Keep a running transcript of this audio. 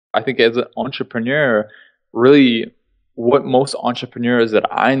I think as an entrepreneur, really what most entrepreneurs that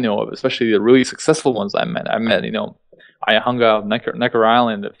I know of, especially the really successful ones I met, I hung out Necker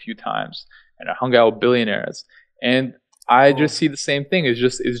Island a few times and I hung out with billionaires. And I just Cool. see the same thing. It's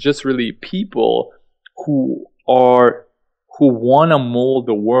just really people who are who want to mold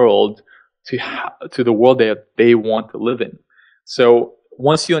the world to the world that they want to live in. So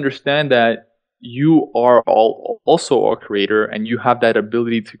once you understand that you are also a creator and you have that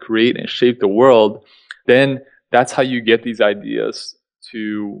ability to create and shape the world, then that's how you get these ideas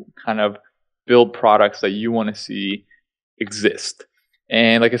to kind of build products that you want to see exist.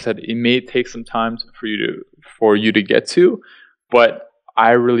 And like I said, it may take some time for you to get to, but I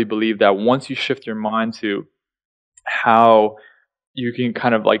really believe that once you shift your mind to how you can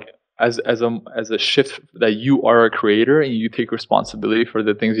kind of like as a shift that you are a creator and you take responsibility for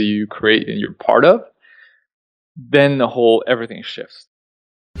the things that you create and you're part of, then the whole everything shifts.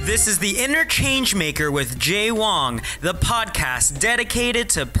 This is the Inner Changemaker with Jay Wong, the podcast dedicated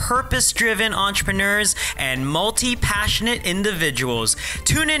to purpose-driven entrepreneurs and multi-passionate individuals.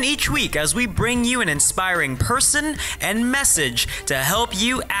 Tune in each week as we bring you an inspiring person and message to help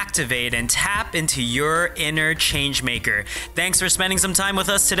you activate and tap into your inner changemaker. Thanks for spending some time with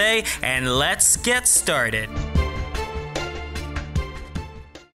us today, and let's get started.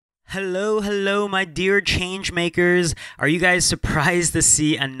 Hello, my dear change makers. Are you guys surprised to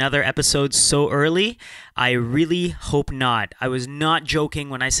see another episode so early? I really hope not. I was not joking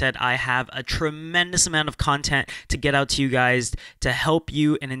when I said I have a tremendous amount of content to get out to you guys to help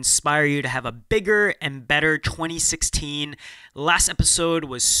you and inspire you to have a bigger and better 2016. Last episode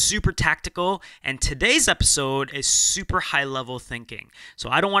was super tactical, and today's episode is super high-level thinking. So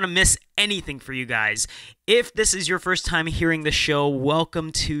I don't want to miss anything for you guys. If this is your first time hearing the show,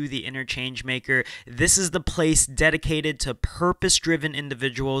 welcome to the Inner Changemaker. This is the place dedicated to purpose-driven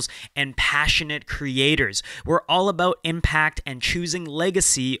individuals and passionate creators. We're all about impact and choosing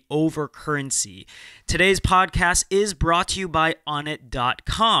legacy over currency. Today's podcast is brought to you by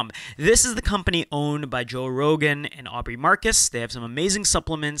Onnit.com. This is the company owned by Joe Rogan and Aubrey Marcus. They have some amazing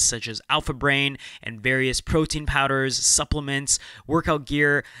supplements such as Alpha Brain and various protein powders, supplements, workout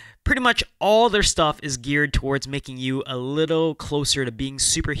gear. Pretty much all their stuff is geared towards making you a little closer to being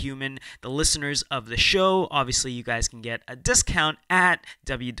superhuman. The listeners of the show, obviously you guys can get a discount at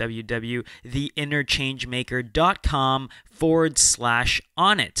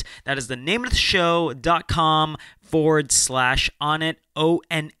www.theinnerchangemaker.com/onnit. That is the name of the show.com/onnit,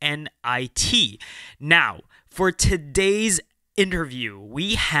 ONNIT. Now, for today's interview,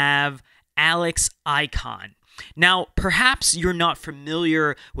 we have Alex Ikonn. Now, perhaps you're not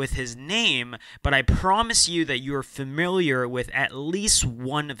familiar with his name, but I promise you that you're familiar with at least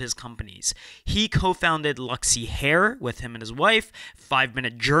one of his companies. He co-founded Luxy Hair with him and his wife,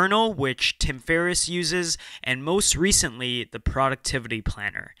 5-Minute Journal, which Tim Ferriss uses, and most recently, the Productivity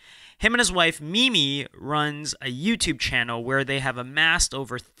Planner. Him and his wife, Mimi, runs a YouTube channel where they have amassed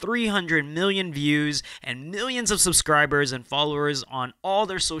over 300 million views and millions of subscribers and followers on all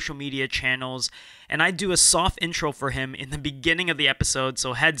their social media channels. And I do a soft intro for him in the beginning of the episode,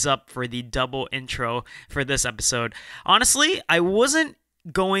 so heads up for the double intro for this episode. Honestly, I wasn't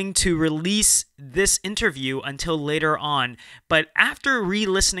going to release this interview until later on, but after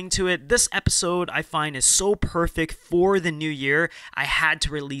re-listening to it, this episode I find is so perfect for the new year, I had to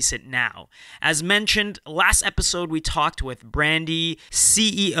release it now. As mentioned, last episode we talked with Brandy,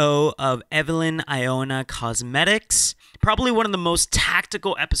 CEO of Evelyn Iona Cosmetics, probably one of the most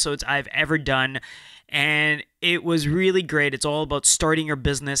tactical episodes I've ever done. And it was really great. It's all about starting your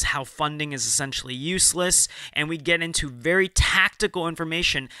business, how funding is essentially useless, and we get into very tactical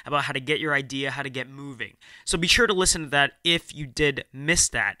information about how to get your idea, how to get moving. So be sure to listen to that if you did miss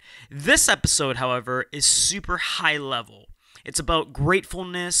that. This episode, however, is super high level. It's about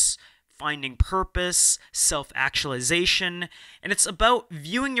gratefulness, finding purpose, self-actualization, and it's about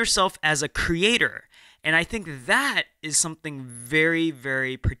viewing yourself as a creator. And I think that is something very,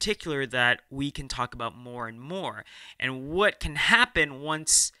 very particular that we can talk about more and more. And what can happen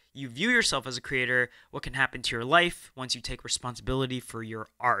once you view yourself as a creator, what can happen to your life once you take responsibility for your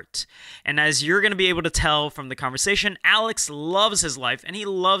art. And as you're going to be able to tell from the conversation, Alex loves his life and he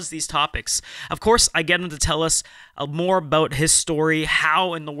loves these topics. Of course, I get him to tell us more about his story,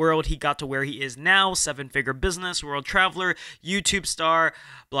 how in the world he got to where he is now, 7-figure business, world traveler, YouTube star,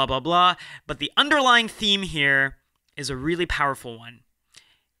 blah, blah, blah. But the underlying theme here is a really powerful one.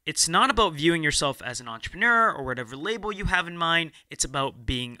 It's not about viewing yourself as an entrepreneur or whatever label you have in mind. It's about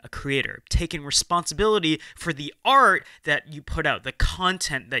being a creator, taking responsibility for the art that you put out, the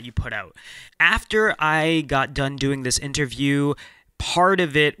content that you put out. After I got done doing this interview, part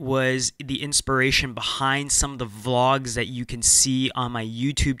of it was the inspiration behind some of the vlogs that you can see on my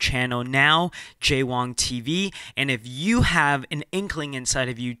YouTube channel now, Wong TV. And if you have an inkling inside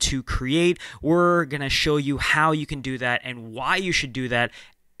of you to create, we're going to show you how you can do that and why you should do that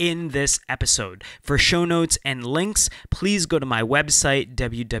in this episode. For show notes and links, please go to my website,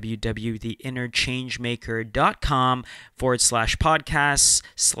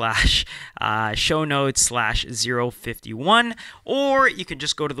 www.theinnerchangemaker.com/podcasts/show notes/051, or you can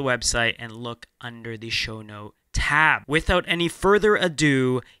just go to the website and look under the show note tab. Without any further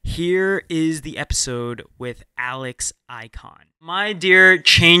ado, here is the episode with Alex Ikonn. My dear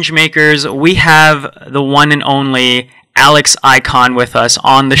changemakers, we have the one and only Alex Ikonn with us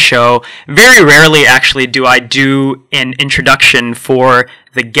on the show. Very rarely, actually, do I do an introduction for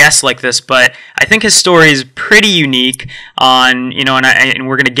the guest like this, but I think his story is pretty unique on, and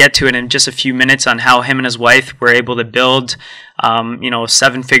we're going to get to it in just a few minutes on how him and his wife were able to build, a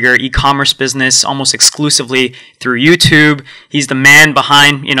 7-figure e-commerce business almost exclusively through YouTube. He's the man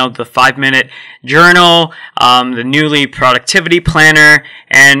behind, the 5-minute journal, the Newly productivity planner,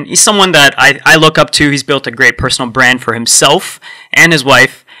 and he's someone that I look up to. He's built a great personal brand for himself and his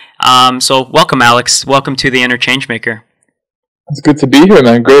wife. So welcome, Alex. Welcome to the Inner Changemaker. It's good to be here,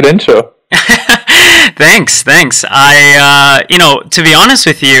 man. Great intro. Thanks. To be honest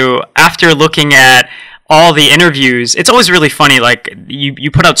with you, after looking at all the interviews, it's always really funny. Like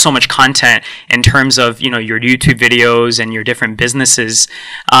you put out so much content in terms of, your YouTube videos and your different businesses.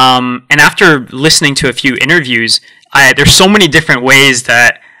 And after listening to a few interviews, there's so many different ways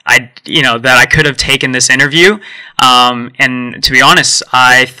that I could have taken this interview. And to be honest,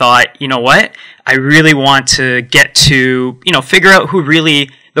 I thought, what? I really want to get to, figure out who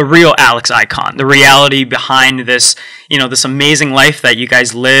really the real Alex Ikonn, the reality behind this, this amazing life that you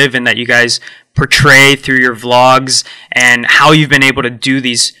guys live and that you guys portray through your vlogs, and how you've been able to do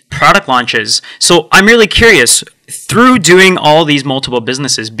these product launches. So I'm really curious, through doing all these multiple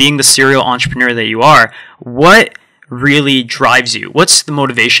businesses, being the serial entrepreneur that you are, what really drives you? What's the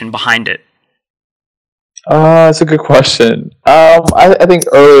motivation behind it? That's a good question. I think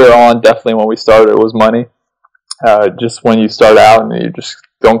earlier on, definitely when we started, it was money. Just when you start out and you just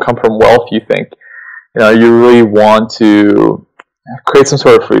don't come from wealth, you think, you really want to create some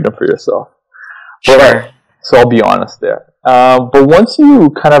sort of freedom for yourself. Sure. So I'll be honest there. But once you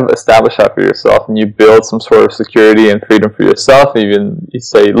kind of establish that for yourself and you build some sort of security and freedom for yourself, even you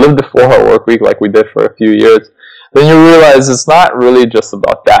say live the 4-hour work week like we did for a few years, then you realize it's not really just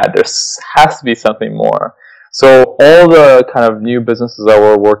about that. There has to be something more. So all the kind of new businesses that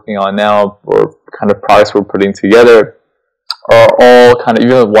we're working on now, or kind of products we're putting together, are all kind of,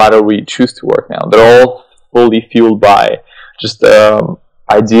 even why do we choose to work now, they're all fully fueled by just the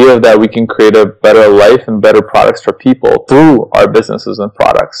idea that we can create a better life and better products for people through our businesses and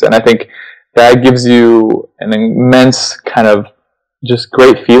products. And I think that gives you an immense kind of just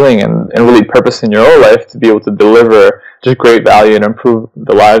great feeling and really purpose in your own life to be able to deliver just great value and improve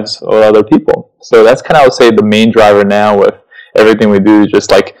the lives of other people. So that's kind of, I would say, the main driver now with everything we do, just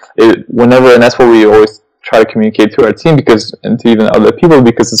like whenever, and that's what we always try to communicate to our team, and to even other people,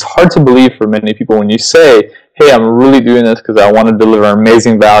 because it's hard to believe for many people when you say, hey, I'm really doing this because I want to deliver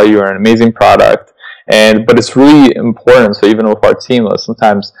amazing value or an amazing product. But it's really important. So even with our team,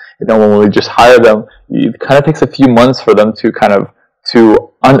 sometimes, when we just hire them, it kind of takes a few months for them to kind of to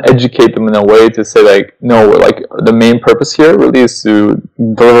uneducate them in a way to say, like, no, like the main purpose here really is to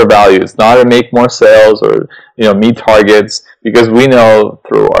deliver value. It's not to make more sales or, meet targets, because we know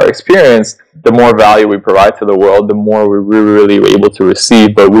through our experience, the more value we provide to the world, the more we're really able to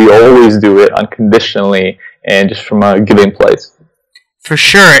receive. But we always do it unconditionally and just from a giving place. For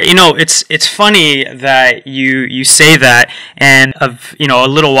sure. It's funny that you say that. And a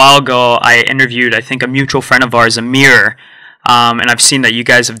little while ago, I interviewed, I think, a mutual friend of ours, Amir. And I've seen that you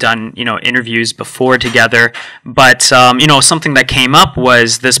guys have done, interviews before together. But, something that came up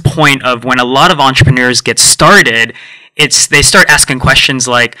was this point of when a lot of entrepreneurs get started, they start asking questions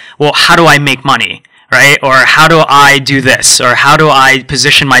like, well, how do I make money? Right? Or how do I do this? Or how do I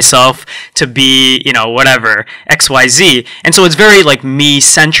position myself to be, whatever, XYZ? And so it's very like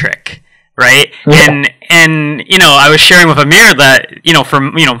me-centric, right? Yeah. And I was sharing with Amir that,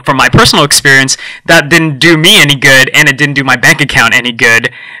 from my personal experience, that didn't do me any good, and it didn't do my bank account any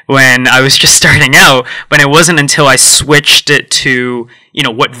good when I was just starting out. But it wasn't until I switched it to,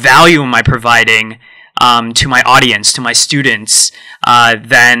 what value am I providing? to my audience, to my students,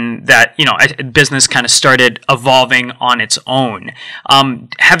 then that, business kind of started evolving on its own.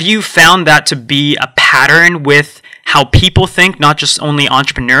 Have you found that to be a pattern with how people think, not just only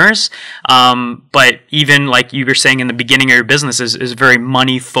entrepreneurs, but even like you were saying in the beginning of your business is very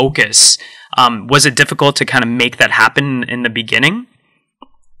money focused. Was it difficult to kind of make that happen in the beginning?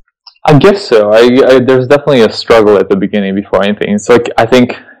 I guess so. There's definitely a struggle at the beginning before anything. It's like, I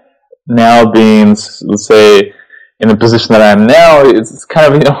think now being, let's say, in the position that I am now, it's kind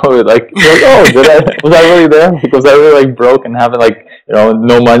of, like oh, was I really there? Was I really like broke and having like,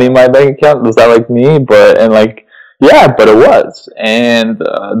 no money in my bank account? Was that like me? Yeah, but it was. And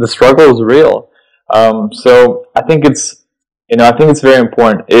the struggle is real. So I think it's very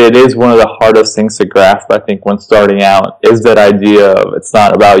important. It is one of the hardest things to grasp, I think, when starting out, is that idea of it's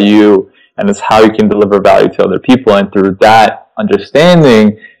not about you, and it's how you can deliver value to other people. And through that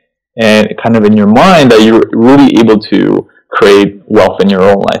understanding and kind of in your mind, that you're really able to create wealth in your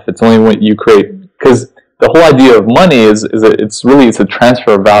own life. It's only when you create, because the whole idea of money is it's a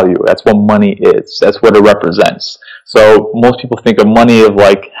transfer of value. That's what money is. That's what it represents. So most people think of money of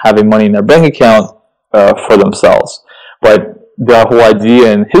like having money in their bank account for themselves. But the whole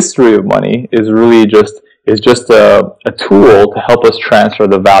idea and history of money is really just a tool to help us transfer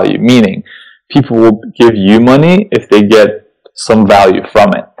the value. Meaning, people will give you money if they get some value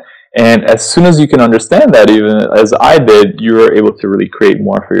from it. And as soon as you can understand that, even as I did, you are able to really create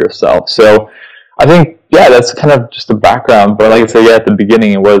more for yourself. So I think, that's kind of just the background. But like I said, at the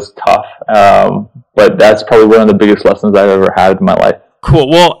beginning it was tough. But that's probably one of the biggest lessons I've ever had in my life. Cool.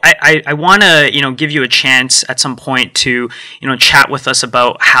 Well, I want to, give you a chance at some point to, chat with us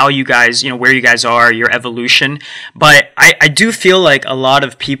about how you guys, where you guys are, your evolution. But I do feel like a lot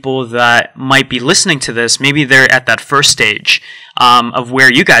of people that might be listening to this, maybe they're at that first stage of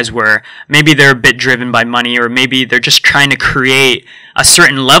where you guys were. Maybe they're a bit driven by money, or maybe they're just trying to create a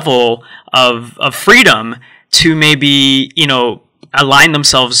certain level of freedom to maybe, align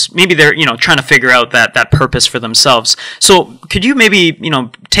themselves. Maybe they're, trying to figure out that purpose for themselves. So could you maybe,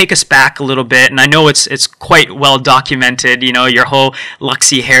 take us back a little bit? And I know it's quite well documented, your whole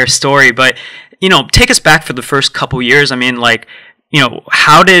Luxy hair story, but, take us back for the first couple years. I mean, like,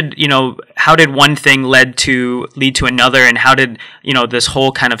 how did one thing lead to another, and how did, this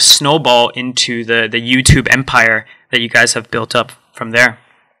whole kind of snowball into the YouTube empire that you guys have built up from there?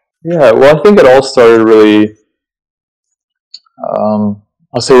 Yeah, well, I think it all started really,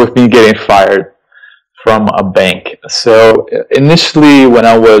 I'll say, with me getting fired from a bank. So initially, when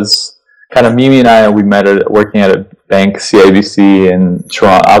I was Mimi and I, we met working at a bank, CIBC in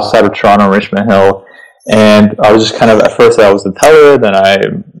Toronto, outside of Toronto, Richmond Hill. And I was just at first I was the teller, then I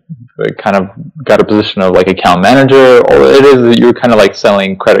kind of got a position of like account manager. All it is you're kind of like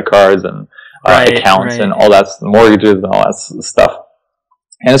selling credit cards and accounts and all that, mortgages and all that stuff.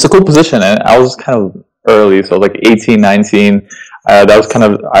 And it's a cool position. And I was kind of early, so like 18, 19. That was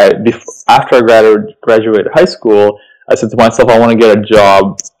after I graduated high school, I said to myself, I want to get a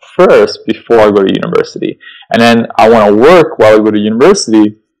job first before I go to university. And then I want to work while I go to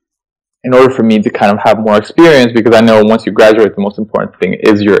university in order for me to kind of have more experience, because I know once you graduate, the most important thing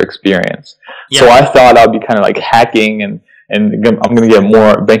is your experience. Yeah. So I thought I'd be kind of like hacking and I'm going to get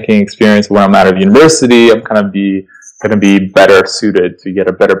more banking experience when I'm out of university. I'm going to be better suited to get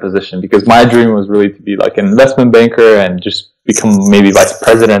a better position, because my dream was really to be like an investment banker and just become maybe vice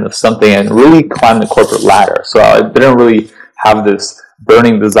president of something and really climb the corporate ladder. So I didn't really have this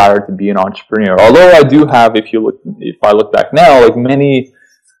burning desire to be an entrepreneur. Although I do have, if I look back now, like many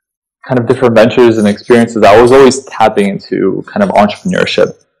kind of different ventures and experiences, I was always tapping into kind of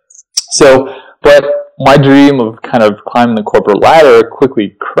entrepreneurship. So, but my dream of kind of climbing the corporate ladder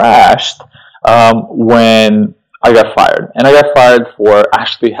quickly crashed when I got fired. And I got fired for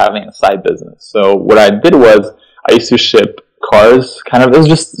actually having a side business. So what I did was I used to ship cars. It was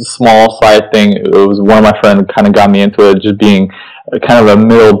just a small side thing. It was one of my friends kind of got me into it, just being kind of a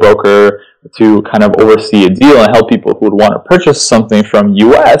middle broker to kind of oversee a deal and help people who would want to purchase something from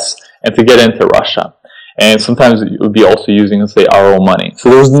US and to get into Russia. And sometimes it would be also using, let's say, our own money. So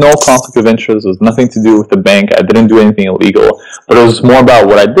there was no conflict of interest. There was nothing to do with the bank. I didn't do anything illegal. But it was more about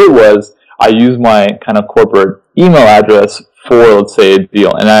what I did was I used my kind of corporate email address for, let's say, a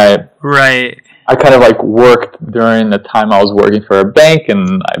deal. And I kind of like worked during the time I was working for a bank,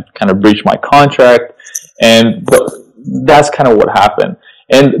 and I kind of breached my contract. And that's kind of what happened.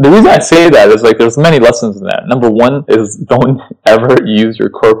 And the reason I say that is like there's many lessons in that. Number one is don't ever use your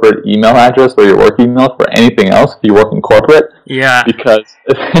corporate email address or your work email for anything else if you work in corporate. Yeah. Because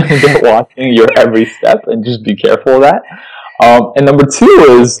they're watching your every step, and just be careful of that. And number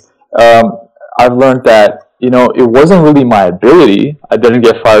two is I've learned that, it wasn't really my ability. I didn't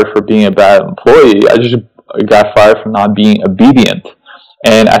get fired for being a bad employee. I just got fired for not being obedient.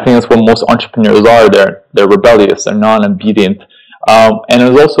 And I think that's what most entrepreneurs are. They're rebellious. They're non-obedient. And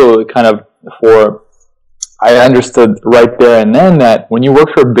it was also kind of I understood right there and then that when you work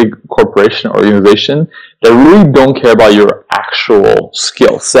for a big corporation or organization, they really don't care about your actual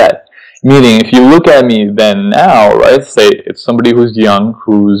skill set. Meaning, if you look at me then now, right, say it's somebody who's young,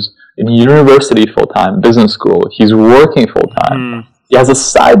 who's in university full-time, business school, he's working full-time, he has a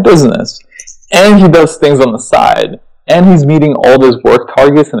side business, and he does things on the side, and he's meeting all his work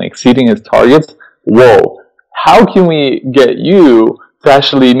targets and exceeding his targets. Whoa, how can we get you to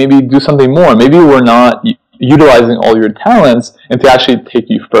actually maybe do something more? Maybe we're not utilizing all your talents and to actually take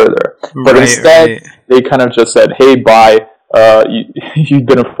you further. But instead, they kind of just said, hey, bye, you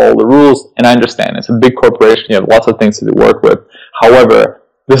didn't follow the rules. And I understand, it's a big corporation, you have lots of things to work with. However,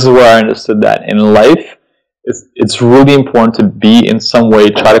 this is where I understood that in life, it's really important to be in some way,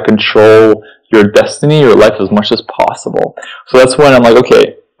 try to control your destiny, your life as much as possible. So that's when I'm like,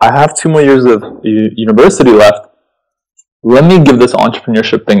 okay, I have 2 more years of university left. Let me give this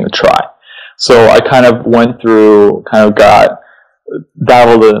entrepreneurship thing a try. So I kind of went through,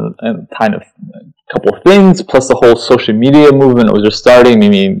 dabbled in kind of a couple of things, plus the whole social media movement was just starting,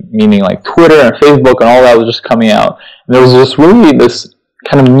 meaning like Twitter and Facebook and all that was just coming out. And there was just really this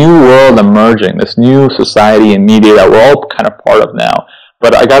kind of new world emerging, this new society and media that we're all kind of part of now.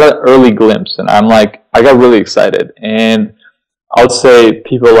 But I got an early glimpse, and I got really excited. And I would say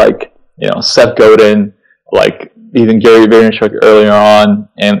people like, Seth Godin, like even Gary Vaynerchuk earlier on,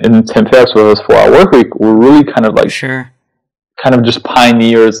 and Tim Ferriss with his 4-Hour Workweek were really kind of like, kind of just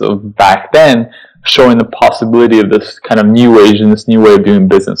pioneers of back then, showing the possibility of this kind of new age and this new way of doing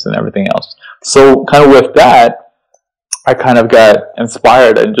business and everything else. So kind of with that, I kind of got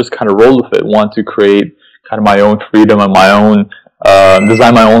inspired and just kind of rolled with it, wanted to create kind of my own freedom and my own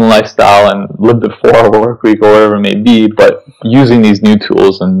design my own lifestyle and live the 4-Hour Workweek or whatever it may be, but using these new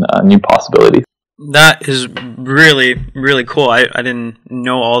tools and new possibilities. That is really, really cool. I didn't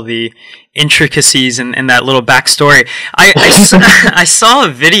know all the intricacies and that little backstory. I saw a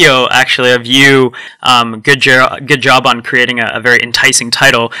video actually of you. Good job on creating a very enticing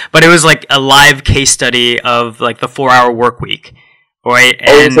title, but it was like a live case study of like the 4-Hour Workweek. Right,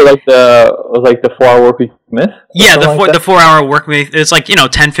 and so like the 4-Hour Workweek myth. Yeah, the 4-Hour Workweek. It's like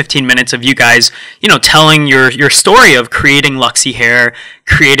 10-15 minutes of you guys telling your story of creating Luxy Hair,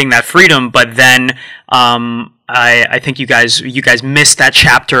 creating that freedom. But then I think you guys missed that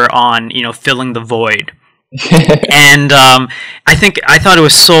chapter on filling the void. And I thought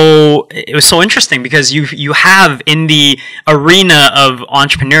it was so interesting because you have in the arena of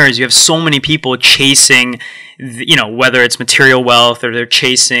entrepreneurs, you have so many people chasing, whether it's material wealth or they're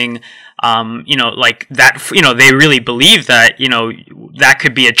chasing, like that, they really believe that, that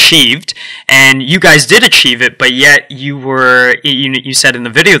could be achieved, and you guys did achieve it, but yet you said in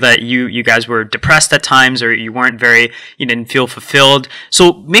the video that you guys were depressed at times, or you didn't feel fulfilled.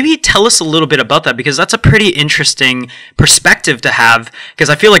 So maybe tell us a little bit about that, because that's a pretty interesting perspective to have,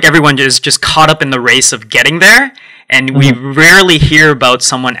 because I feel like everyone is just caught up in the race of getting there. And we rarely hear about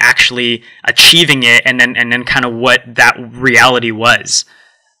someone actually achieving it, and then kind of what that reality was.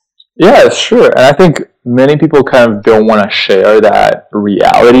 Yeah, sure. And I think many people kind of don't want to share that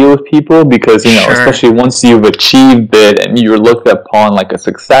reality with people because, especially once you've achieved it and you're looked upon like a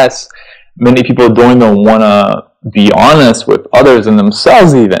success, many people don't even want to be honest with others and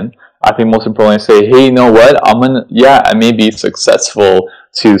themselves even. I think most importantly say, hey, you know what? I may be successful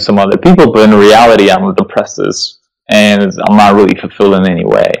to some other people, but in reality, I'm depressed and I'm not really fulfilled in any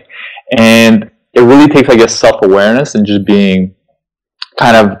way. And it really takes, I guess, self-awareness and just being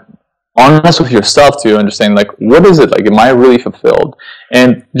kind of honest with yourself to understand, like, what is it? Like, am I really fulfilled?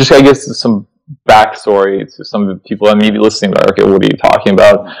 And just, I guess, some backstory to some of the people that may be listening, like, okay, what are you talking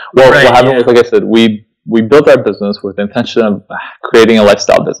about? Well, what happened was, like I said, we built our business with the intention of creating a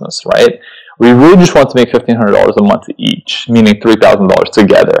lifestyle business, right? We really just wanted to make $1,500 a month each, meaning $3,000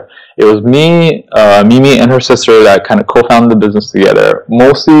 together. It was me, Mimi, and her sister that kind of co-founded the business together,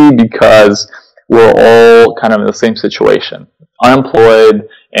 mostly because we're all kind of in the same situation, unemployed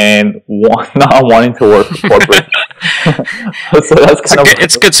and not wanting to work for corporate. So that's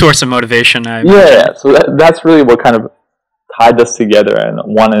it's a good source of motivation. So that's really what kind of tied us together, and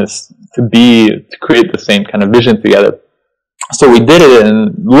one is to create the same kind of vision together. So we did it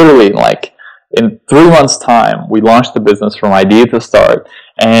in literally in 3 months' time, we launched the business from idea to start.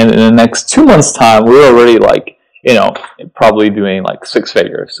 And in the next 2 months' time, we were already probably doing 6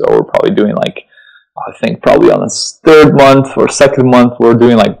 figures. So we're probably doing I think probably on the third month or second month, we're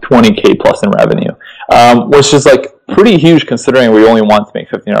doing like 20K plus in revenue, which is like pretty huge considering we only want to make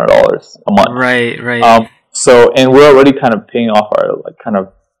 $1,500 a month. Right. So, and we're already kind of paying off our like kind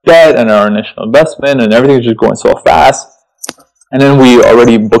of debt and our initial investment, and everything's just going so fast. And then we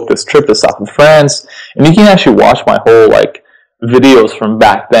already booked this trip to south of France, and you can actually watch my whole like videos from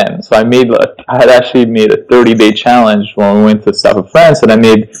back then. So I had actually made a 30-day challenge when we went to south of France, and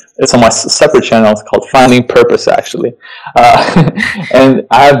it's on my separate channel. It's called Finding Purpose, actually. And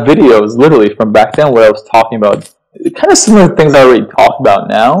I have videos literally from back then where I was talking about kind of similar things I already talked about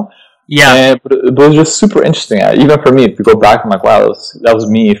now. Yeah. But it was just super interesting. Even for me, if you go back, I'm like, wow, that was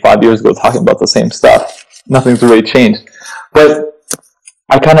me 5 years ago talking about the same stuff. Nothing's really changed. But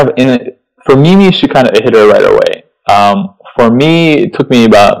I kind of, for Mimi, she kind of hit her right away. For me, it took me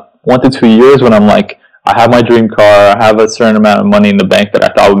about 1 to 2 years when I'm like, I have my dream car, I have a certain amount of money in the bank that I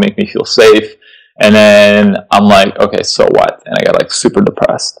thought would make me feel safe. And then I'm like, okay, so what? And I got like super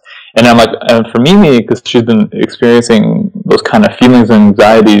depressed. And I'm like, and for Mimi, because she's been experiencing those kind of feelings and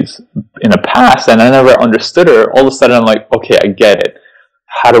anxieties in the past, and I never understood her, all of a sudden I'm like, okay, I get it.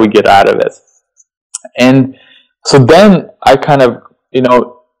 How do we get out of it? And so then I kind of,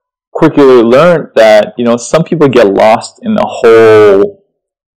 quickly learned that, some people get lost in the whole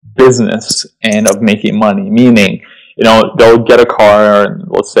business and of making money, meaning, they'll get a car, and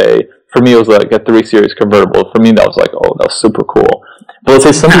let's say, for me, it was like a 3 Series convertible. For me, that was like, oh, that was super cool. But let's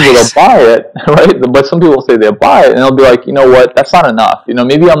say some people, they'll buy it, right? But some people say they'll buy it, and they'll be like, you know what, that's not enough.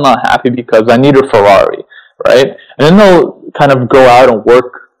 Maybe I'm not happy because I need a Ferrari, right? And then they'll kind of go out and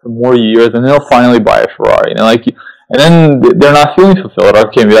work for more years, and then they'll finally buy a Ferrari. And then they're not feeling fulfilled.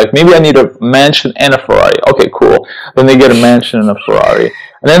 Okay, be like, maybe I need a mansion and a Ferrari. Okay, cool. Then they get a mansion and a Ferrari.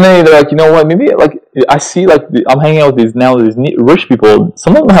 And then they're like, you know what, maybe, like, I see, like, I'm hanging out with these rich people.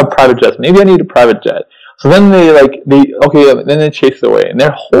 Some of them have private jets. Maybe I need a private jet. So then then they chase away. And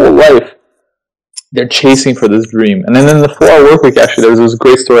their whole life, they're chasing for this dream. And then in the 4-hour work week, actually, there's this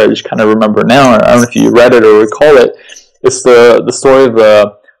great story I just kind of remember now. I don't know if you read it or recall it. It's the story of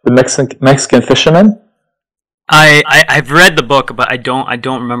the Mexican fisherman. I've read the book, but I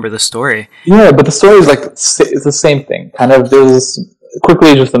don't remember the story. Yeah, but the story is like, it's the same thing. Kind of, there's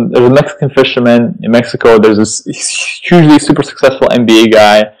a Mexican fisherman in Mexico. There's this hugely super successful NBA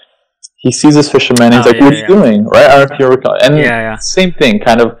guy. He sees this fisherman, and he's like, what are you doing? Right? I don't know if you recall. And same thing,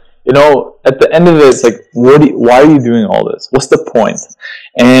 kind of, at the end of it, it's like, why are you doing all this? What's the point?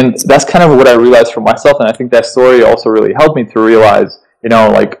 And that's kind of what I realized for myself, and I think that story also really helped me to realize,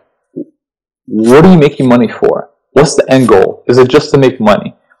 like, what are you making money for? What's the end goal? Is it just to make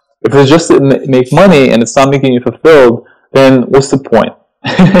money? If it's just to make money and it's not making you fulfilled, then what's the point?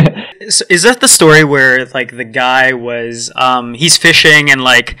 So is that the story where, like, the guy was he's fishing, and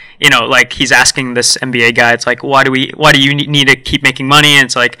like he's asking this MBA guy, it's like, why do you need to keep making money? And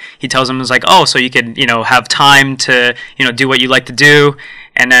it's like, he tells him, it's like, oh, so you could have time to do what you like to do.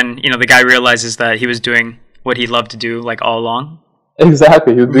 And then the guy realizes that he was doing what he loved to do, like, all along.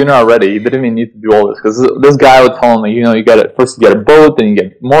 Exactly, he was doing it already. He didn't even need to do all this, because this guy would tell him, like, you get it. First you get a boat, then you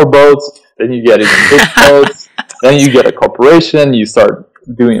get more boats, then you get even big boats, then you get a corporation. You start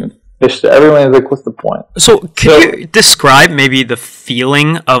doing fish to everyone. It's like, what's the point? So could you describe maybe the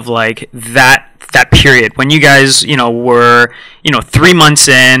feeling of like that period when you guys were 3 months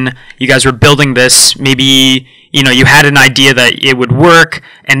in, you guys were building this, maybe you had an idea that it would work,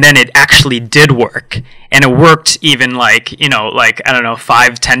 and then it actually did work, and it worked even like I don't know,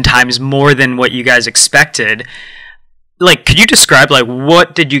 5-10 times more than what you guys expected. Like, could you describe, like,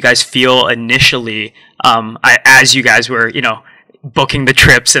 what did you guys feel initially as you guys were booking the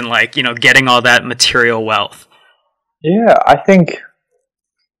trips and, like, getting all that material wealth? Yeah, I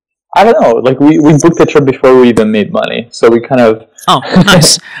don't know, like, we booked the trip before we even made money, so we kind of,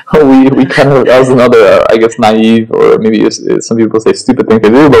 nice. we kind of, that was another, I guess, naive, or maybe some people say stupid thing to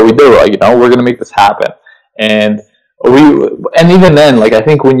do, but we did, like, we're going to make this happen. And even then, like, I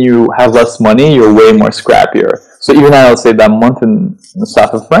think when you have less money, you're way more scrappier. So even I would say that month in the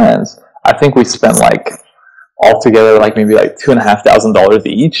south of France, I think we spent, like, altogether, like, maybe like $2,500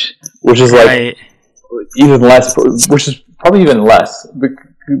 each, which is like even less, which is probably even less.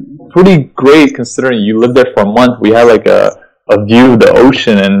 Pretty great considering you lived there for a month. We had like a view of the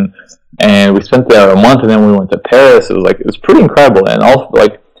ocean, and we spent there a month, and then we went to Paris. It was pretty incredible. And also,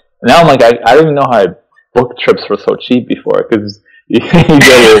 like, now I'm like, I don't even know how I booked trips for so cheap before, because you get a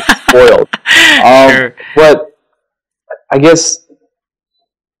little spoiled. Sure. But I guess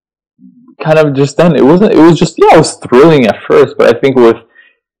kind of just then, it was thrilling at first, but I think with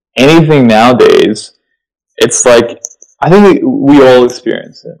anything nowadays, it's like, I think we all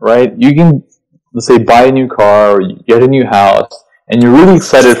experience it, right? You can let's say, buy a new car or you get a new house, and you're really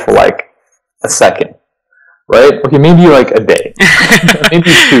excited for like a second, right? Okay, maybe like a day,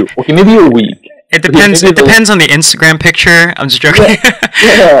 maybe two. Okay, maybe a week. It depends. It depends on the Instagram picture. I'm just joking.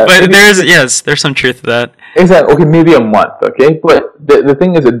 Yeah, But there's some truth to that. exactly. Okay, maybe a month. Okay, but the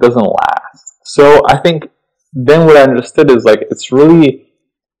thing is, it doesn't last. So I think then what I understood is like it's really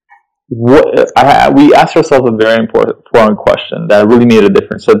we asked ourselves a very important question that really made a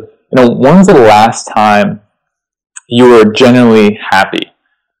difference. So when's the last time you were genuinely happy,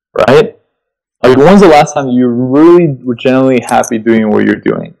 right? Like, when's the last time you really were genuinely happy doing what you're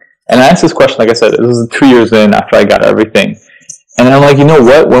doing? And I asked this question, like I said, this was 2 years in after I got everything. And I'm like, you know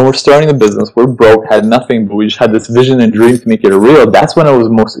what? When we're starting the business, we're broke, had nothing, but we just had this vision and dream to make it real. That's when it was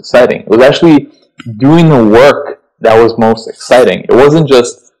most exciting. It was actually doing the work that was most exciting. It wasn't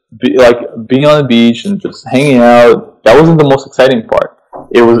just being on the beach and just hanging out. That wasn't the most exciting part.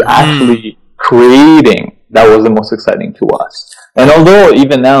 It was actually creating that was the most exciting to us. And although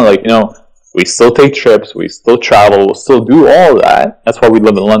even now, we still take trips, we still travel, we'll still do all of that. That's why we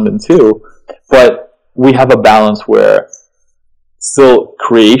live in London too. But we have a balance where still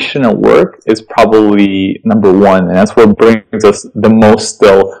creation and work is probably number one, and that's what brings us the most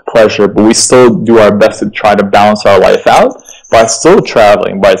still pleasure. But we still do our best to try to balance our life out by still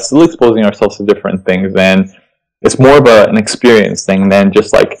traveling, by still exposing ourselves to different things. And it's more of an experience thing than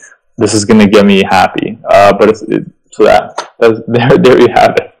just like, this is going to get me happy. But there you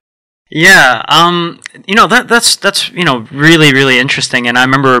have it. Yeah, that's really, really interesting. And I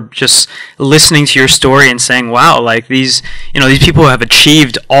remember just listening to your story and saying, wow, like these people have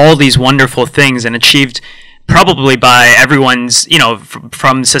achieved all these wonderful things and achieved probably by everyone's,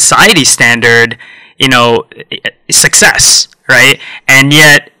 from society standard, success, right? And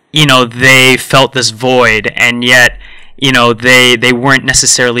yet, they felt this void, and yet, they weren't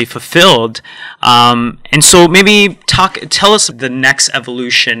necessarily fulfilled. And so maybe tell us the next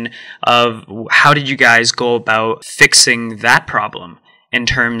evolution of how did you guys go about fixing that problem in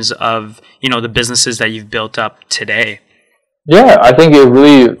terms of, the businesses that you've built up today? Yeah, I think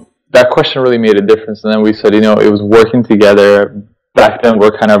that question really made a difference. And then we said, it was working together. Back then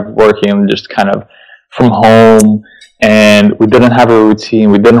we're kind of working just kind of from home, and we didn't have a routine.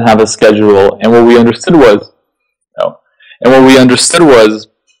 We didn't have a schedule. And what we understood was,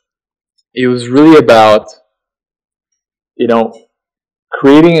 it was really about,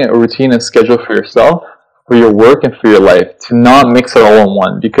 creating a routine and schedule for yourself, for your work, and for your life, to not mix it all in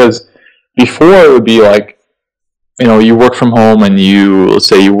one. Because before it would be like, you work from home and let's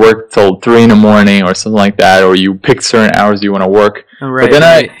say you work till 3 a.m. or something like that, or you pick certain hours you want to work. Right, but then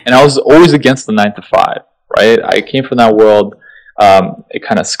I was always against the 9 to 5, right? I came from that world. It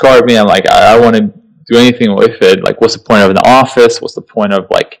kind of scarred me. I'm like, I want to do anything with it. Like, what's the point of an office? What's the point of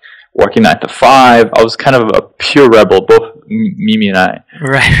like working 9 to 5? I was kind of a pure rebel, both Mimi and I.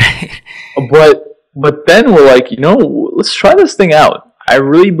 Right. But then we're like, let's try this thing out. I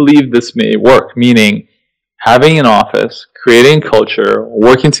really believe this may work. Meaning, having an office, creating culture,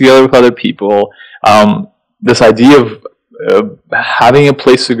 working together with other people. This idea of having a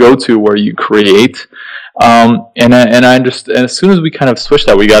place to go to where you create. And I understand. And as soon as we kind of switched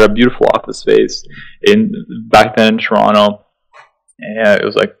that, we got a beautiful office space back then in Toronto. And it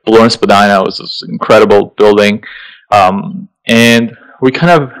was like Lawrence Spadina. It was this incredible building. And we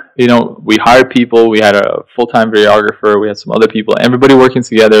kind of, we hired people. We had a full-time videographer. We had some other people. Everybody working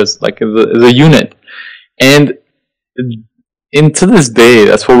together as a unit. And to this day,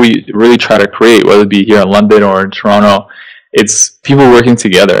 that's what we really try to create, whether it be here in London or in Toronto. It's people working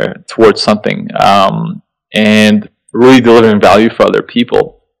together towards something, and really delivering value for other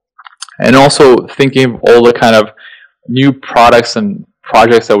people. And also thinking of all the kind of new products and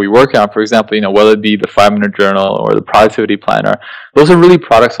projects that we work on. For example, whether it be the 5-minute journal or the productivity planner, those are really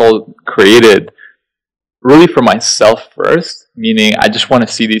products all created really for myself first, meaning I just want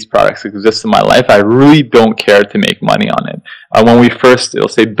to see these products exist in my life. I really don't care to make money on it. When we first,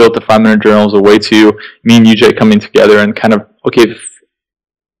 built the 5-minute journal as a way to me and UJ coming together and kind of,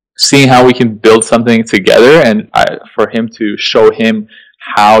 seeing how we can build something together, and for him to show him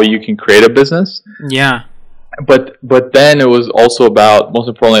how you can create a business. Yeah. But then it was also about, most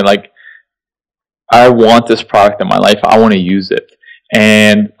importantly, like, I want this product in my life. I want to use it.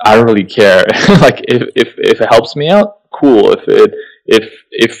 And I don't really care. Like, if it helps me out, cool.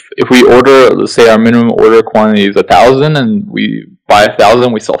 If we order, let's say our minimum order quantity is 1,000, and we buy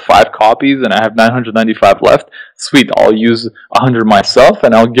 1,000, we sell 5 copies, and I have 995 left. Sweet, I'll use 100 myself,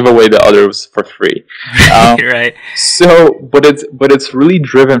 and I'll give away the others for free. Right. So, but it's really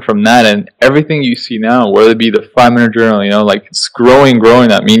driven from that, and everything you see now, whether it be the 5-minute journal, like it's growing.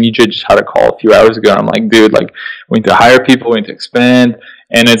 That me and EJ just had a call a few hours ago, and I'm like, dude, like we need to hire people, we need to expand,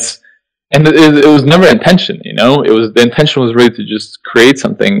 and it was never intention, the intention was really to just create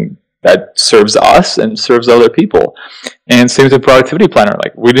something that serves us and serves other people. And same with the productivity planner.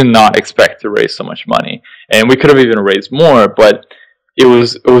 Like, we did not expect to raise so much money, and we could have even raised more, but it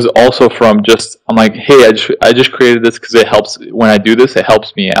was also from just, I'm like, hey, I just created this because it helps. When I do this, it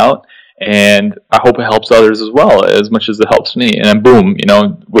helps me out, and I hope it helps others as well, as much as it helps me. And then boom,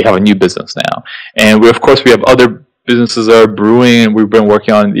 we have a new business now, and of course we have other businesses that are brewing, and we've been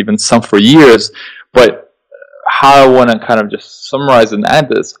working on even some for years. But how I want to kind of just summarize and add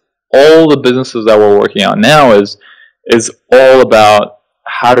this, all the businesses that we're working on now is all about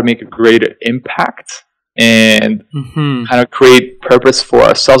how to make a greater impact and kind of create purpose for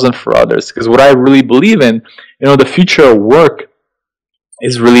ourselves and for others. Because what I really believe in, the future of work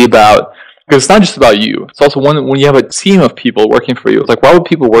is really about, because it's not just about you. It's also when you have a team of people working for you. It's like, why would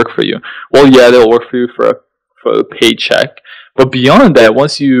people work for you? Well, yeah, they'll work for you for a paycheck. But beyond that,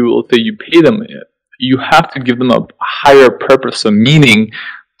 once let's say you pay them, you have to give them a higher purpose, a meaning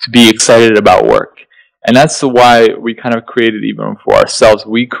to be excited about work. And that's why we kind of created, even for ourselves,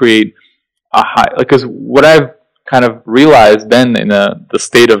 we create a high, because what I've kind of realized then in the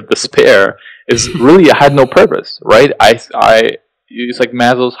state of despair is really I had no purpose, right? It's like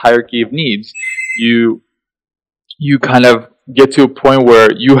Maslow's hierarchy of needs. You kind of get to a point where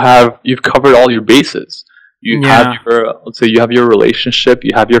you've covered all your bases. You have let's say you have your relationship,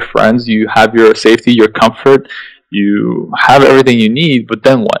 you have your friends, you have your safety, your comfort, you have everything you need, but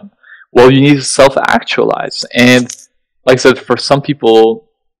then what? Well, you need to self-actualize. And like I said, for some people,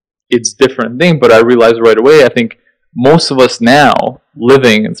 it's a different thing, but I realized right away, I think most of us now,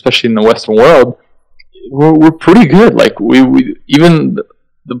 living, especially in the Western world, we're pretty good. Like, we even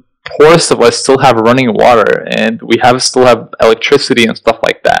the poorest of us still have running water, and we still have electricity and stuff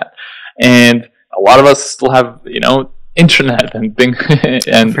like that. And a lot of us still have, internet and things,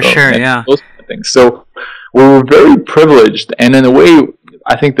 and for sure, and those kind of things. So we're very privileged, and in a way,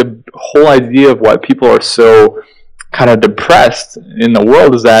 I think the whole idea of why people are so kind of depressed in the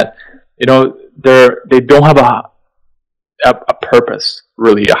world is that they don't have a purpose,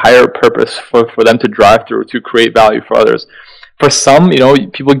 really, a higher purpose for them to drive through, to create value for others. For some,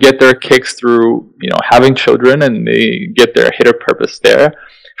 people get their kicks through having children, and they get their hit of purpose there.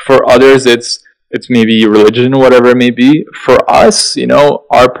 For others, it's maybe religion, whatever it may be. For us,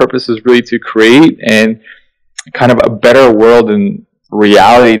 our purpose is really to create and kind of a better world and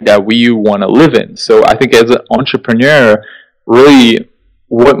reality that we want to live in. So I think as an entrepreneur, really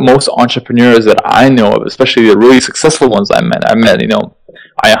what most entrepreneurs that I know of, especially the really successful ones I met, I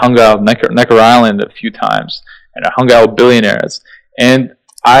hung out Necker Island a few times, and I hung out with billionaires, and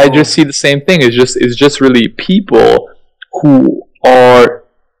I just see the same thing. It's just really people who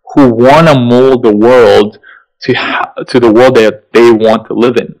want to mold the world to the world that they want to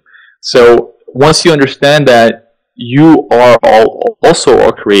live in. So once you understand that you are also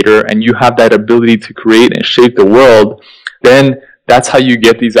a creator, and you have that ability to create and shape the world, then that's how you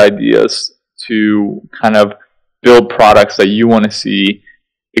get these ideas to kind of build products that you want to see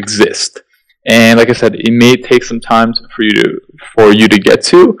exist. And like I said, it may take some time for you to get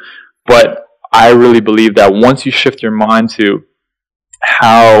to, but I really believe that once you shift your mind to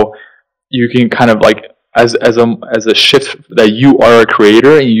how you can kind of like as a shift that you are a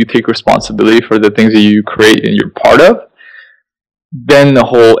creator and you take responsibility for the things that you create and you're part of, then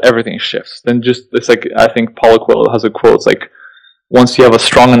everything shifts. Then just, it's like, I think Paulo Coelho has a quote, it's like, once you have a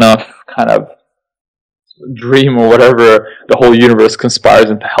strong enough kind of dream or whatever, the whole universe conspires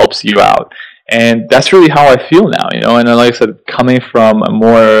and helps you out. And that's really how I feel now, and like I said, coming from a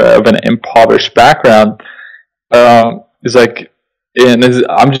more of an impoverished background, is like, and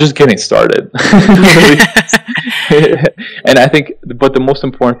I'm just getting started. And I think, but the most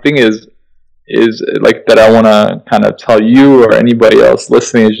important thing is like that I want to kind of tell you or anybody else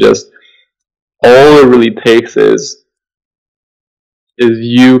listening is just, all it really takes is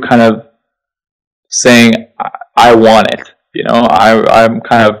you kind of saying, I want it. I'm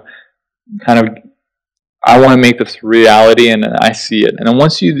kind of I want to make this reality, and I see it. And then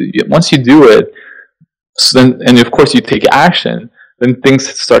once you do it, so then, and of course you take action, then things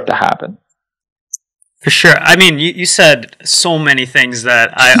start to happen. For sure. I mean, you said so many things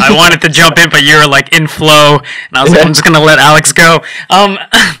that I wanted to jump in, but you're like in flow, and I was like, I'm just going to let Alex go.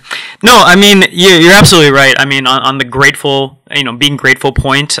 No, I mean, you're absolutely right. I mean, on the grateful, being grateful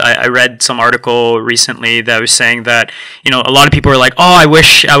point, I read some article recently that was saying that, a lot of people are like, oh, I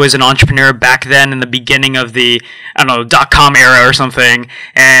wish I was an entrepreneur back then in the beginning of the, I don't know, .com era or something.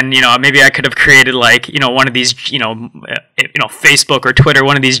 And, maybe I could have created like, one of these, Facebook or Twitter,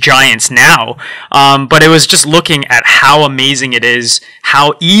 one of these giants now. But it was just looking at how amazing it is,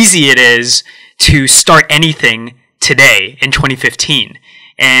 how easy it is to start anything today in 2015.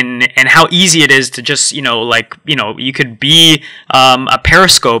 And how easy it is to just, you could be a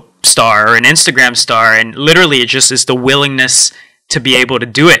Periscope star or an Instagram star, and literally it just is the willingness to be able to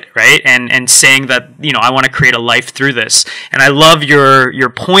do it, right? And saying that, I want to create a life through this. And I love your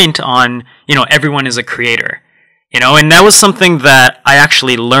point on, everyone is a creator, and that was something that I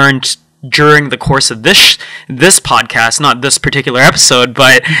actually learned during the course of this podcast, not this particular episode,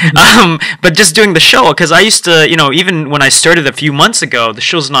 but just doing the show, because I used to, even when I started a few months ago, the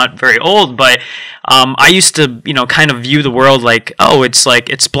show's not very old, but I used to, kind of view the world like, oh,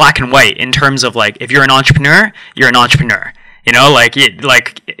 it's black and white in terms of like, if you're an entrepreneur, you're an entrepreneur. No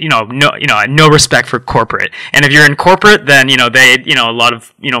respect for corporate. And if you're in corporate, then, a lot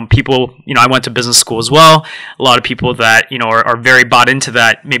of, people, I went to business school as well. A lot of people that, are very bought into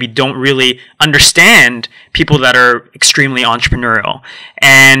that maybe don't really understand people that are extremely entrepreneurial.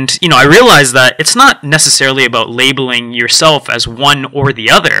 And, I realized that it's not necessarily about labeling yourself as one or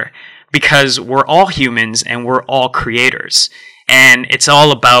the other, because we're all humans and we're all creators. And it's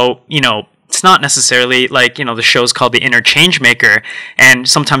all about, it's not necessarily like, the show's called the Inner Changemaker, and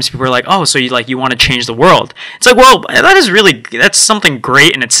sometimes people are like, oh, so you want to change the world. It's like, well, that's something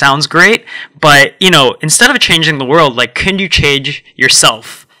great and it sounds great, but, instead of changing the world, like, can you change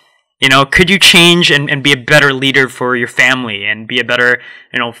yourself? Could you change and be a better leader for your family and be a better,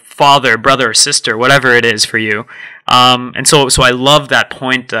 father, brother, or sister, whatever it is for you? And so I love that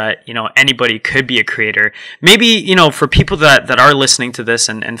point that, anybody could be a creator. Maybe, for people that are listening to this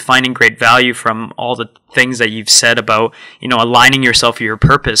and finding great value from all the things that you've said about, aligning yourself with your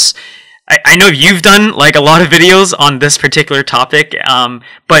purpose. I know you've done like a lot of videos on this particular topic,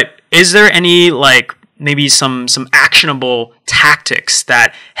 but is there any like maybe some actionable tactics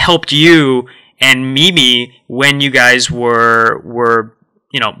that helped you and Mimi when you guys were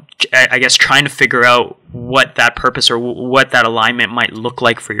I guess trying to figure out what that purpose or what that alignment might look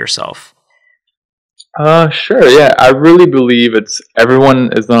like for yourself? Sure. Yeah, I really believe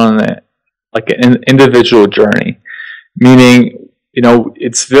everyone is on an individual journey, meaning,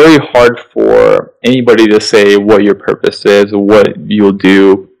 it's very hard for anybody to say what your purpose is or what you'll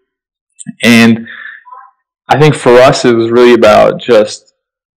do. And I think for us, it was really about just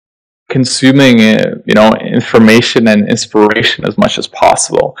consuming, information and inspiration as much as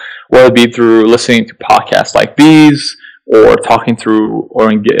possible, whether it be through listening to podcasts like these, or talking through,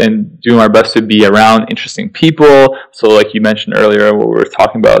 and doing our best to be around interesting people. So, like you mentioned earlier, what we were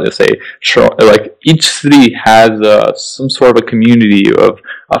talking about is like each city has some sort of a community of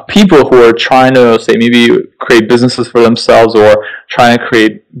people who are trying to maybe create businesses for themselves, or trying to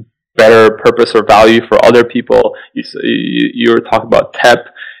create better purpose or value for other people. You were talking about TEP.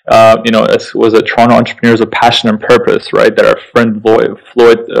 It was a Toronto Entrepreneurs of Passion and Purpose, right? That our friend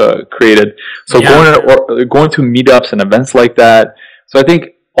Floyd created. So yeah. going to meetups and events like that. So I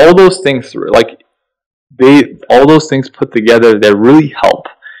think all those things, all those things put together, they really help.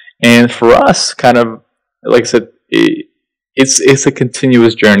 And for us, kind of like I said, it's a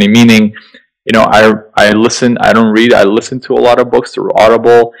continuous journey. Meaning, I listen. I don't read. I listen to a lot of books through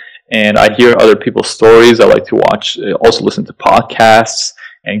Audible. And I hear other people's stories. I like to also listen to podcasts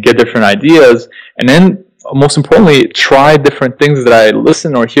and get different ideas. And then, most importantly, try different things that I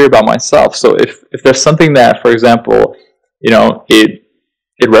listen or hear about myself. So if there's something that, for example, it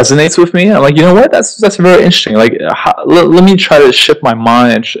resonates with me, I'm like, you know what, that's very interesting. Like, let me try to shift my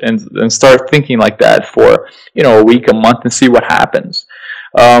mind and start thinking like that for, a week, a month, and see what happens.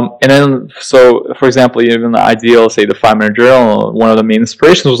 And then, so for example, even the ideal, say the 5-minute journal, one of the main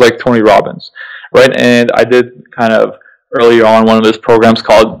inspirations was like Tony Robbins, right? And I did kind of earlier on one of his programs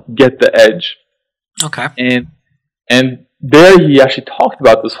called Get the Edge. Okay. And there he actually talked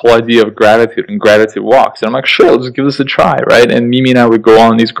about this whole idea of gratitude and gratitude walks. And I'm like, sure, let's give this a try, right? And Mimi and I would go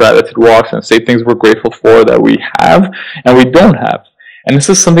on these gratitude walks and say things we're grateful for that we have and we don't have. And this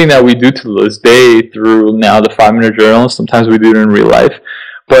is something that we do to this day through now the 5-minute journal. Sometimes we do it in real life.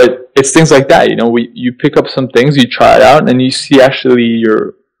 But it's things like that, you pick up some things, you try it out, and you see actually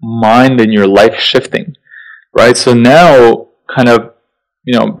your mind and your life shifting, right? So now, kind of,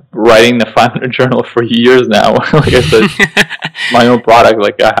 writing the 5-minute journal for years now, like I said, my own product,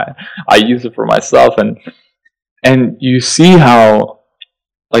 like I use it for myself, and you see how,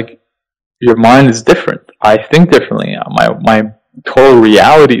 like, your mind is different. I think differently. My total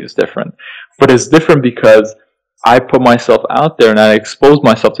reality is different. But it's different because I put myself out there and I expose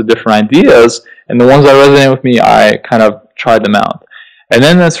myself to different ideas, and the ones that resonate with me, I kind of try them out. And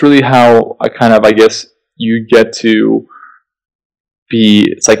then that's really how I guess, you get to be,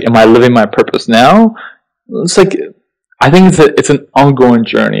 it's like, am I living my purpose now? It's like, I think it's an ongoing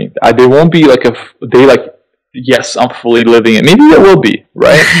journey. They won't be like a day like, yes, I'm fully living it. Maybe it will be,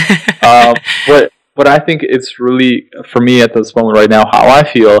 right? But I think it's really, for me at this moment right now, how I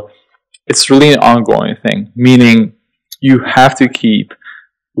feel, it's really an ongoing thing. Meaning, you have to keep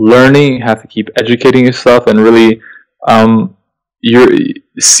learning, you have to keep educating yourself, and really, you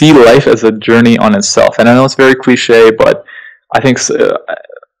see life as a journey on itself. And I know it's very cliche, but I think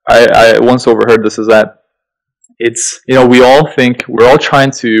I once overheard this, is that it's, we all think we're all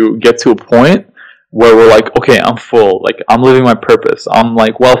trying to get to a point where we're like, okay, I'm full, like I'm living my purpose, I'm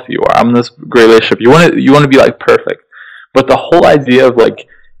like wealthy, or I'm in this great relationship. You want to be like perfect, but the whole idea of like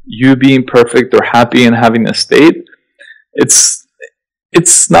you being perfect or happy and having this state, it's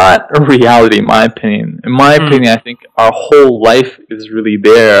not a reality, in my opinion. In my opinion, I think our whole life is really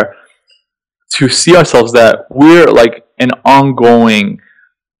there to see ourselves that we're like an ongoing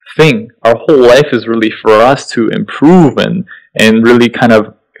thing. Our whole life is really for us to improve and really kind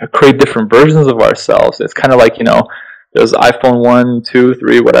of create different versions of ourselves. It's kind of like, there's iPhone 1, 2,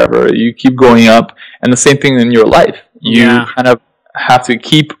 3, whatever. You keep going up, and the same thing in your life. You kind of have to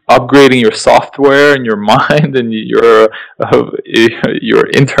keep upgrading your software and your mind and your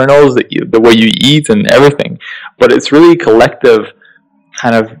internals, the way you eat and everything. But it's really a collective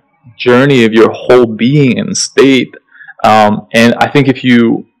kind of journey of your whole being and state. And I think if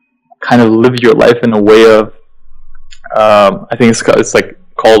you kind of live your life in a way of, I think it's like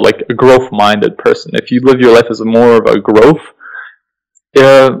called like a growth-minded person. If you live your life as more of a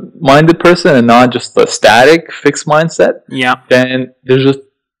growth-minded person and not just a static, fixed mindset, then there's just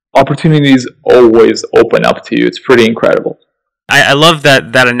opportunities always open up to you. It's pretty incredible. I love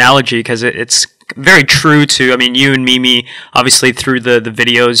that analogy, because it's very true to, I mean, you and Mimi, obviously through the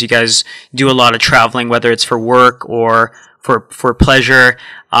videos, you guys do a lot of traveling, whether it's for work or for pleasure.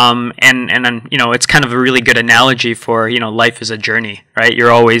 And it's kind of a really good analogy for, life is a journey, right?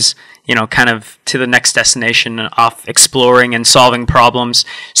 You're always, kind of to the next destination, off exploring and solving problems.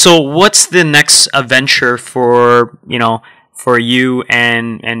 So what's the next adventure for you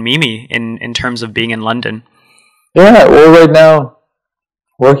and Mimi in terms of being in London? Yeah, well, right now,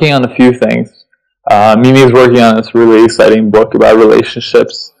 working on a few things. Mimi is working on this really exciting book about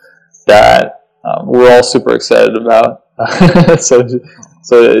relationships that we're all super excited about. That's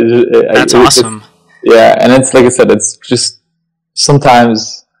awesome. And it's like I said, it's just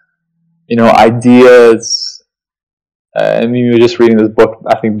sometimes, ideas. And Mimi was just reading this book,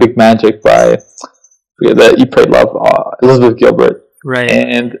 I think, Big Magic by Eat, Pray, Love, Elizabeth Gilbert. Right.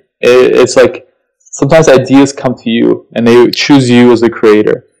 And it's like sometimes ideas come to you and they choose you as the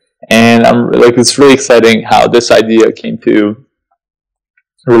creator. And I'm like, it's really exciting how this idea came to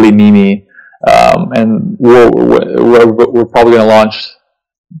really Mimi. And we're probably going to launch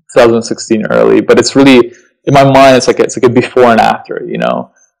 2016 early, but it's really, in my mind, it's like a before and after.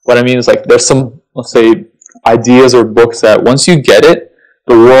 What I mean is, like, there's some, let's say, ideas or books that once you get it,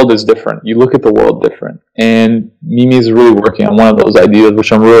 the world is different. You look at the world different. And Mimi is really working on one of those ideas,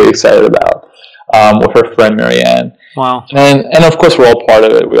 which I'm really excited about, with her friend Marianne. Wow. And of course, we're all part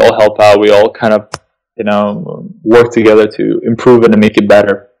of it. We all help out. We all kind of, work together to improve it and make it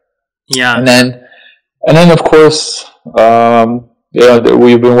better. Yeah. And then of course,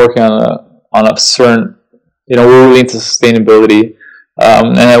 we've been working on a certain, we're really into sustainability,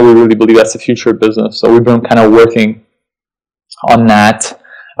 and we really believe that's the future of business. So we've been kind of working on that.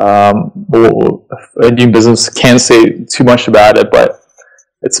 A new business, can't say too much about it, but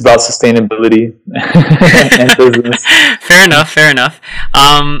it's about sustainability and business. Fair enough.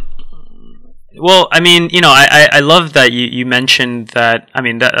 Well, I mean, I love that you mentioned that. I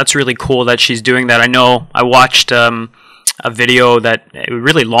mean, that's really cool that she's doing that. I know I watched a video, a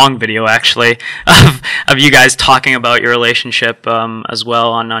really long video actually, of you guys talking about your relationship as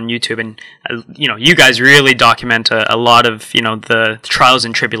well on YouTube. And, you guys really document a lot of, the trials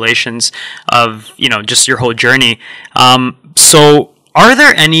and tribulations of, just your whole journey. So are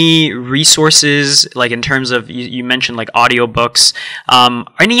there any resources, like in terms of, you mentioned like audiobooks,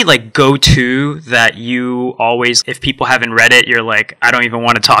 any like go-to that you always, if people haven't read it, you're like, I don't even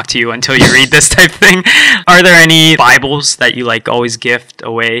want to talk to you until you read this type thing? Are there any Bibles that you like always gift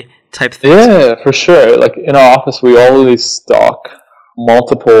away type things? Yeah, for sure. Like in our office, we always stock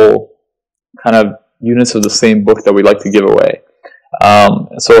multiple kind of units of the same book that we like to give away.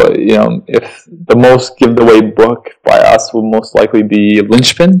 So, if the most given away book by us will most likely be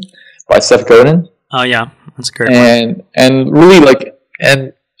Lynchpin by Seth Godin. Oh yeah, that's a great one. And really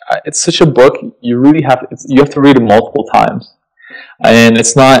it's such a book you really you have to read it multiple times. And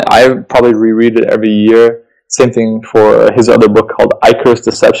it's not, I probably reread it every year. Same thing for his other book called Icarus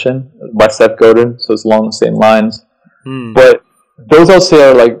Deception by Seth Godin. So it's along the same lines. But those I'll say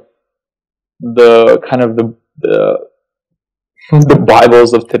are like the kind of the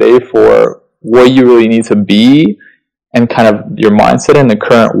Bibles of today for what you really need to be and kind of your mindset in the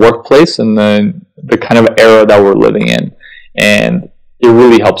current workplace and the kind of era that we're living in. And it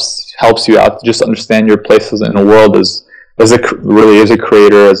really helps you out to just understand your places in the world as a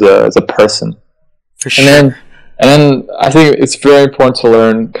creator, as a person. For sure. And then I think it's very important to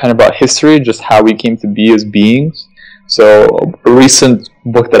learn kind of about history, just how we came to be as beings. So a recent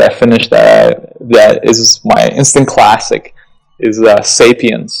book that I finished that is my instant classic is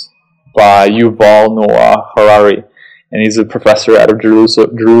Sapiens by Yuval Noah Harari, and he's a professor out of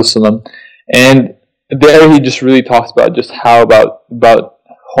Jerusalem. And there he just really talks about just how about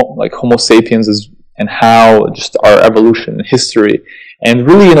like Homo sapiens is, and how just our evolution and history, and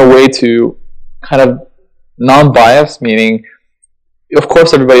really in a way to kind of non-biased, meaning of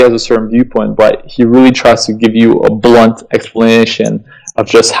course everybody has a certain viewpoint, but he really tries to give you a blunt explanation of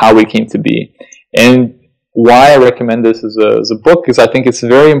just how we came to be. And why I recommend this as a book is I think it's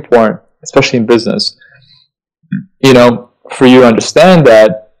very important, especially in business, for you to understand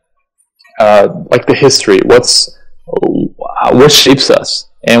that like the history, what shapes us.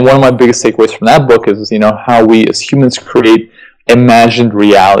 And one of my biggest takeaways from that book is, how we as humans create imagined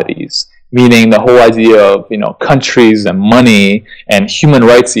realities, meaning the whole idea of, countries and money and human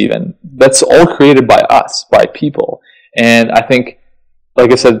rights even. That's all created by us, by people. And I think,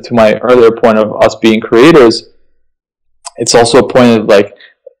 like I said, to my earlier point of us being creators, it's also a point of like,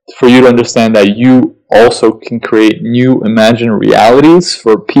 for you to understand that you also can create new imagined realities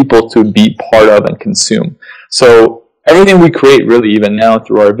for people to be part of and consume. So everything we create, really, even now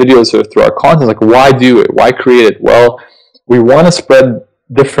through our videos or through our content, like, why do it? Why create it? Well, we want to spread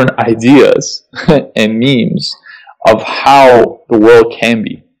different ideas and memes of how the world can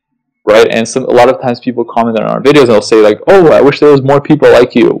be, right? And a lot of times people comment on our videos and they'll say like, "Oh, I wish there was more people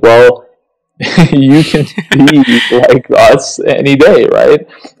like you." Well, you can be like us any day, right?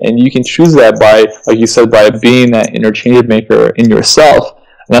 And you can choose that by, like you said, by being that inner change maker in yourself.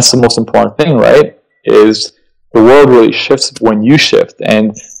 And that's the most important thing, right? Is the world really shifts when you shift,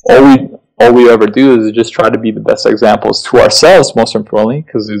 and all we ever do is just try to be the best examples to ourselves, most importantly,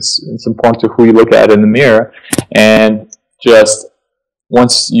 because it's important to who you look at in the mirror. And just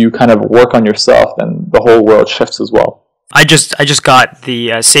once you kind of work on yourself, then the whole world shifts as well. I just got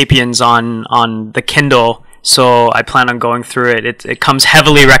the Sapiens on the Kindle, so I plan on going through it. It comes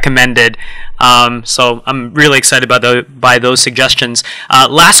heavily recommended, so I'm really excited by those suggestions.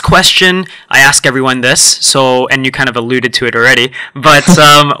 Last question, I ask everyone this, and you kind of alluded to it already, but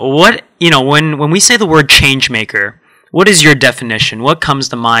what, when we say the word change maker, what is your definition? What comes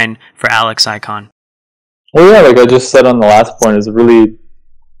to mind for Alex Ikonn? Well, yeah, like I just said on the last point, is really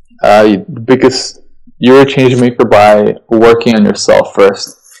the biggest. You're a change maker by working on yourself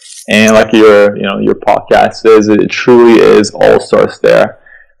first, and like your podcast is, it truly is all starts there.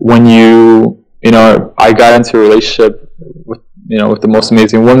 When I got into a relationship with the most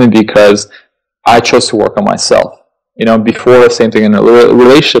amazing woman because I chose to work on myself. Before, same thing in a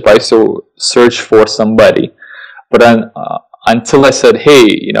relationship, I used to search for somebody, but then until I said,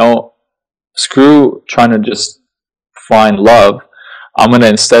 hey, screw trying to just find love. I'm going to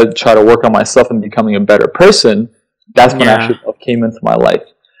instead try to work on myself and becoming a better person. That's when actually love came into my life.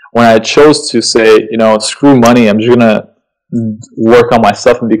 When I chose to say, screw money, I'm just going to work on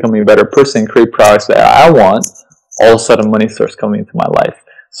myself and becoming a better person and create products that I want, all of a sudden money starts coming into my life.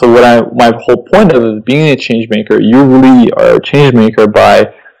 So my whole point of it is being a change maker, you really are a change maker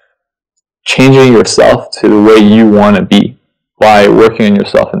by changing yourself to the way you want to be, by working on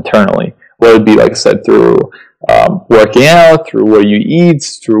yourself internally. Whether it be, like I said, through working out, through what you eat,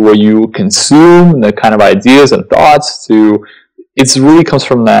 through what you consume, the kind of ideas and thoughts. It really comes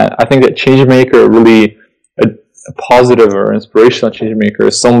from that. I think that change maker, really a positive or inspirational change maker,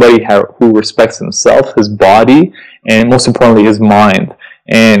 is somebody who respects himself, his body, and most importantly, his mind.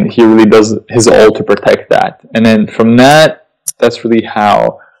 And he really does his all to protect that. And then from that's really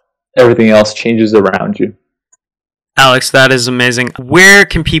how everything else changes around you. Alex, that is amazing. Where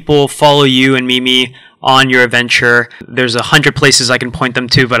can people follow you and Mimi on your adventure? There's 100 places I can point them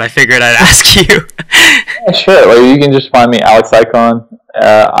to, but I figured I'd ask you. Yeah, sure. Well, you can just find me, Alex Ikonn,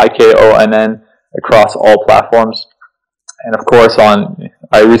 Ikonn, across all platforms. And of course,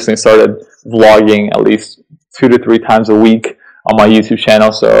 I recently started vlogging at least 2 to 3 times a week on my YouTube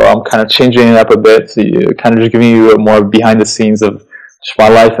channel. So I'm kind of changing it up a bit. So kind of just giving you more behind the scenes of just my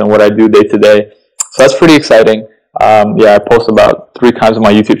life and what I do day to day. So that's pretty exciting. I post about 3 times on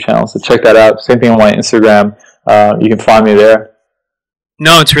my YouTube channel. So check that out. Same thing on my Instagram. You can find me there.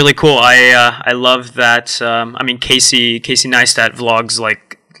 No, it's really cool. I love that. Casey Neistat vlogs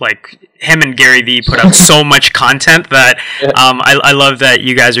like him and Gary Vee put out so much content that I love that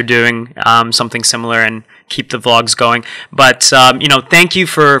you guys are doing something similar and keep the vlogs going. But thank you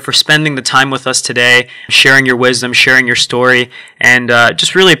for spending the time with us today, sharing your wisdom, sharing your story, and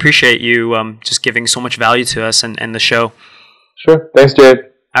just really appreciate you just giving so much value to us and the show. Sure. Thanks, Jade.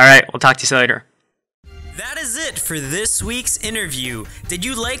 All right. We'll talk to you later. That is it for this week's interview. Did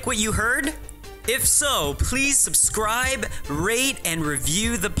you like what you heard? If so, please subscribe, rate, and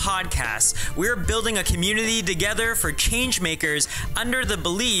review the podcast. We're building a community together for changemakers under the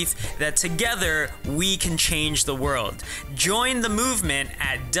belief that together we can change the world. Join the movement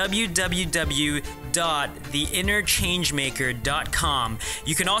at www.theinnerchangemaker.com.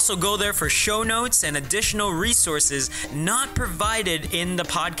 You can also go there for show notes and additional resources not provided in the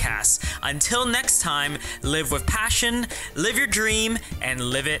podcast. Until next time, live with passion, live your dream, and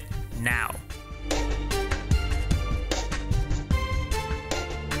live it now.